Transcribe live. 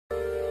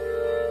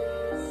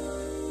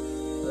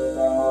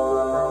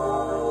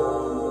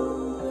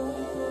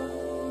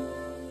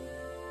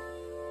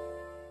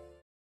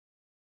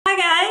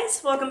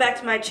guys, welcome back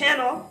to my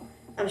channel.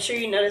 I'm sure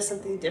you noticed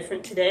something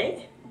different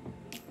today.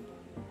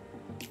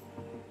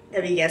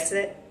 Have you guessed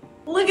it?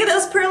 Look at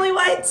those pearly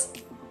whites!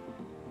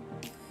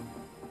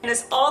 And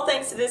it's all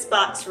thanks to this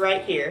box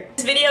right here.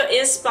 This video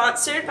is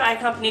sponsored by a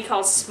company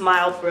called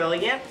Smile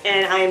Brilliant,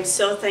 and I am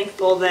so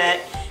thankful that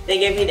they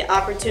gave me the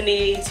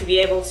opportunity to be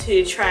able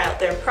to try out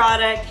their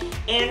product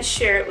and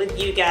share it with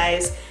you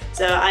guys.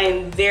 So I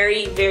am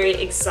very, very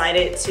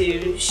excited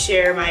to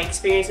share my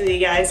experience with you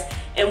guys.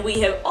 And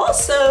we have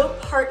also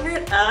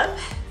partnered up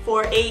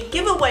for a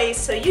giveaway,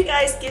 so you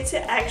guys get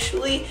to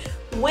actually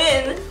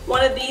win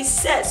one of these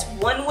sets.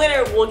 One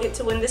winner will get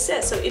to win the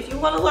set. So if you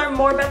want to learn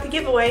more about the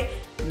giveaway,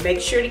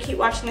 make sure to keep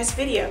watching this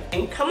video.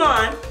 And come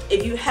on,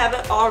 if you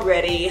haven't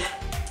already,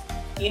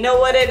 you know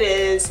what it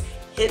is.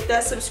 Hit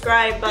that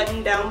subscribe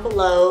button down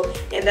below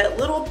and that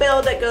little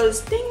bell that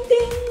goes ding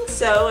ding,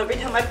 so every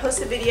time I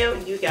post a video,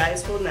 you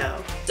guys will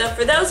know. So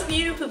for those of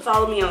you who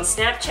follow me on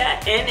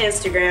Snapchat and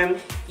Instagram,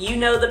 you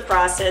know the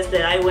process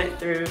that I went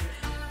through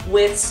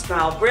with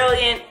Smile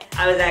Brilliant.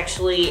 I was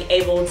actually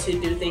able to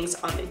do things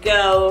on the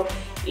go.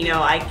 You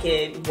know, I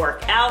could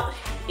work out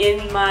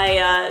in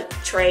my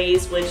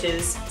trays, which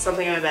is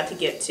something I'm about to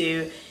get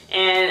to,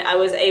 and I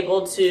was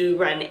able to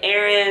run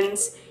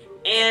errands,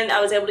 and I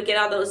was able to get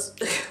out those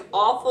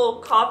awful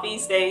coffee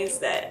stains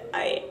that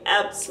I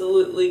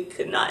absolutely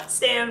could not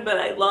stand, but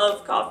I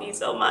love coffee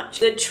so much.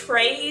 The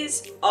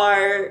trays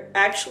are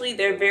actually,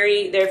 they're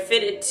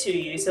fitted to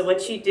you. So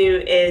what you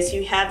do is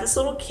you have this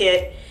little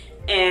kit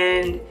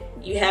and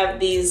you have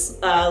these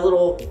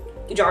little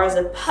jars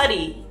of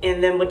putty,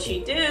 and then what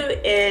you do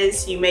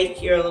is you make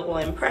your little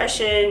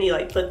impression. You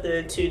like put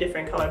the two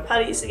different colored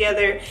putties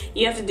together.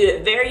 You have to do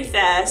it very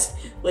fast,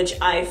 which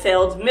I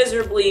failed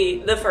miserably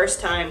the first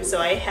time, so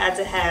I had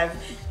to have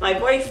my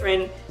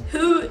boyfriend,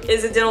 who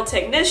is a dental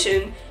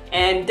technician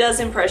and does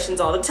impressions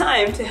all the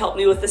time, to help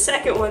me with the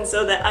second one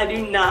so that I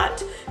do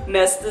not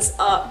mess this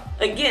up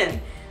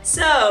again.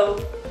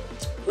 So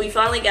we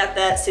finally got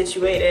that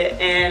situated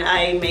and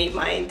I made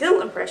my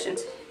dental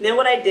impressions. Then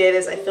what I did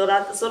is I filled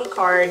out this little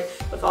card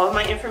with all of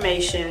my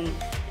information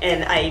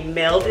and I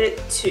mailed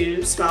it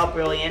to Smile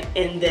Brilliant,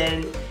 and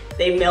then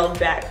they mailed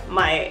back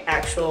my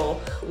actual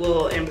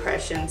little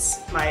impressions,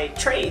 my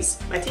trays,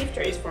 my teeth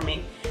trays for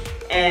me.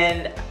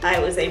 And I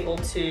was able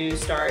to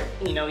start,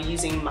 you know,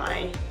 using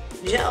my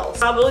gels.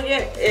 Smile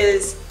Brilliant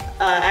is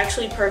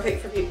actually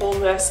perfect for people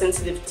who have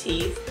sensitive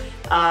teeth.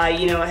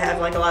 You know, have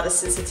like a lot of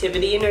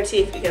sensitivity in their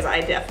teeth, because I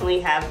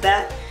definitely have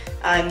that.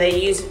 And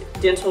they use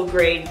dental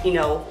grade, you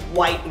know,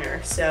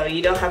 whitener, so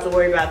you don't have to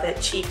worry about that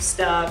cheap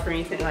stuff or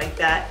anything like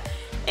that.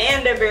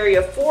 And they're very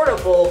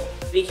affordable,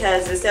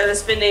 because instead of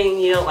spending,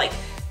 you know, like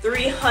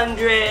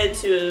 $300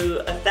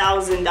 to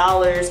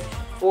 $1,000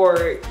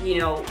 for, you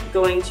know,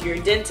 going to your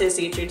dentist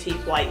to get your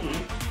teeth whitened,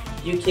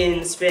 you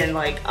can spend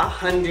like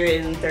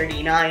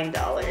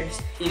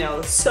 $139, you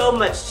know, so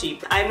much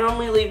cheaper. I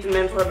normally leave them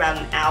in for about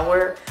an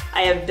hour.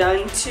 I have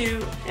done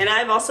 2, and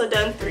I've also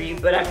done 3,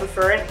 but I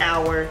prefer an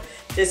hour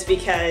just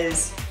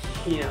because,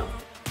 you know,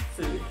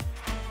 food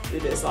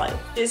is life.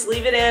 Just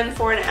leave it in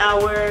for an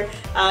hour.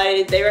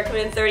 They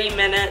recommend 30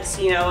 minutes,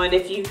 you know, and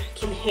if you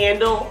can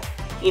handle,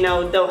 you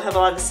know, don't have a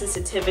lot of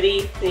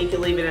sensitivity, then you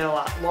can leave it in a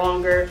lot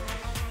longer.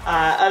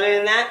 Other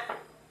than that,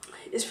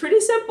 it's pretty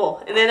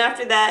simple. And then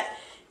after that,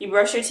 you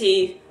brush your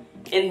teeth,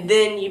 and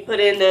then you put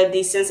in the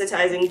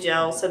desensitizing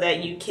gel so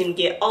that you can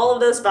get all of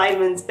those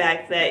vitamins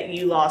back that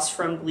you lost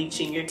from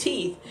bleaching your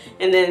teeth.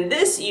 And then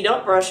this, you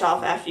don't brush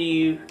off after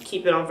you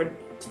keep it on for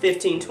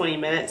 15-20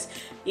 minutes.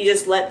 You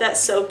just let that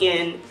soak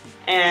in,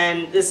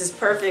 and this is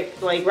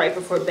perfect like right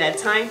before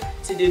bedtime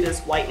to do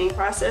this whitening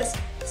process,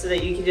 so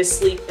that you can just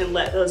sleep and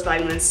let those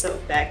vitamins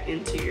soak back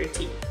into your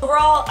teeth.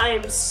 Overall, I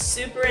am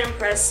super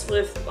impressed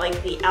with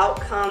like the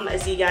outcome.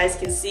 As you guys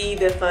can see,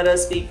 the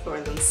photos speak for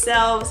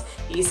themselves.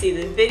 You can see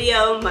the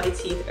video, my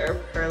teeth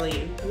are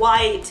pearly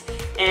white,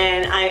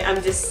 and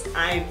I'm just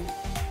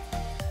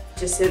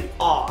in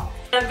awe.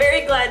 I'm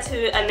very glad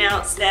to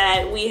announce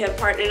that we have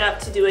partnered up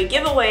to do a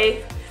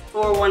giveaway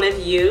for one of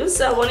you.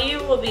 So one of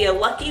you will be a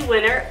lucky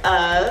winner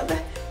of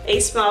a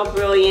Smile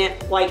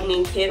Brilliant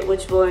whitening kit,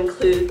 which will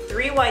include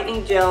 3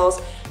 whitening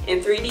gels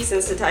and 3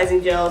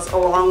 desensitizing gels,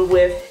 along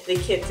with the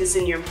kit to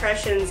send your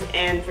impressions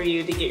and for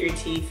you to get your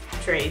teeth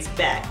trays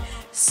back.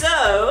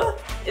 So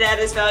that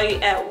is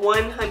valued at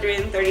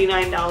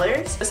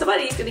 $139.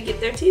 Somebody's gonna get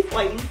their teeth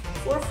whitened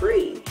for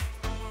free.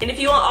 And if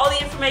you want all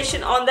the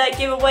information on that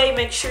giveaway,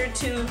 make sure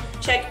to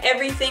check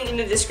everything in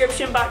the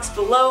description box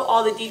below.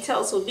 All the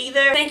details will be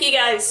there. Thank you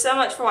guys so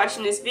much for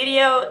watching this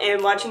video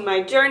and watching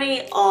my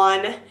journey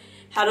on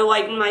how to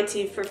whiten my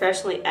teeth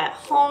professionally at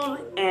home,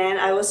 and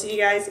I will see you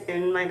guys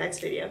in my next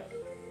video.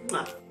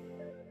 Mwah.